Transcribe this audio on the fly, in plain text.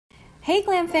Hey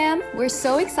Glam Fam! We're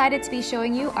so excited to be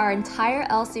showing you our entire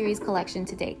L series collection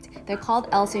to date. They're called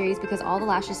L series because all the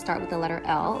lashes start with the letter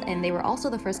L, and they were also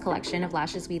the first collection of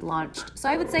lashes we launched. So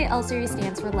I would say L series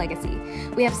stands for legacy.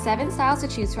 We have 7 styles to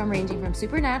choose from, ranging from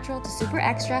super natural to super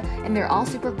extra, and they're all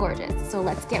super gorgeous. So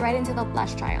let's get right into the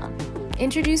lash try on.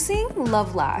 Introducing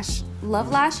Love Lash.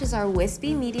 Love Lash is our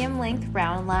wispy medium length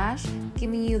round lash,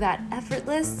 giving you that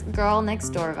effortless girl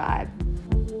next door vibe.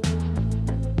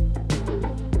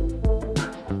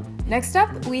 Next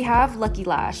up, we have Lucky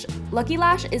Lash. Lucky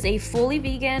Lash is a fully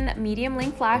vegan,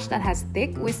 medium-length lash that has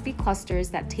thick, wispy clusters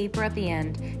that taper at the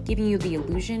end, giving you the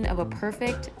illusion of a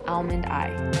perfect almond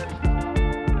eye.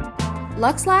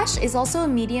 Luxe Lash is also a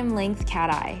medium-length cat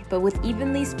eye, but with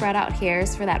evenly spread out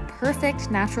hairs for that perfect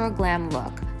natural glam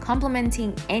look,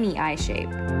 complementing any eye shape.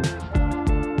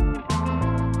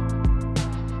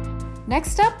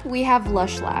 Next up, we have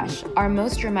Lush Lash, our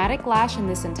most dramatic lash in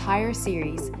this entire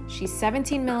series. She's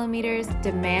 17 millimeters,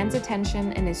 demands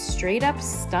attention, and is straight up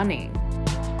stunning.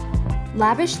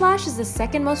 Lavish Lash is the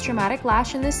second most dramatic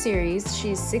lash in this series.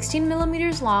 She's 16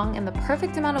 millimeters long and the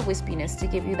perfect amount of wispiness to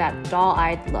give you that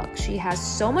doll-eyed look. She has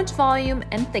so much volume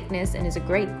and thickness and is a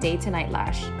great day-to-night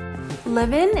lash.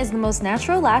 Live-In is the most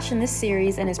natural lash in this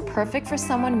series and is perfect for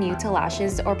someone new to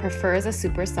lashes or prefers a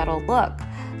super subtle look.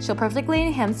 She'll perfectly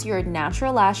enhance your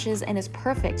natural lashes and is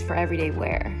perfect for everyday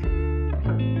wear.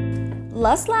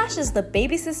 Lust Lash is the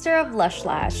baby sister of Lush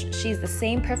Lash. She's the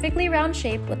same perfectly round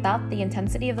shape without the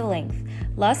intensity of the length.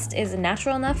 Lust is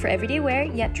natural enough for everyday wear,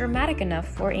 yet dramatic enough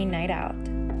for a night out.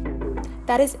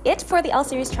 That is it for the L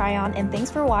series try on, and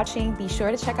thanks for watching. Be sure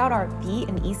to check out our B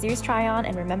and E series try on,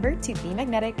 and remember to be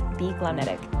magnetic, be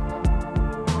glamnetic.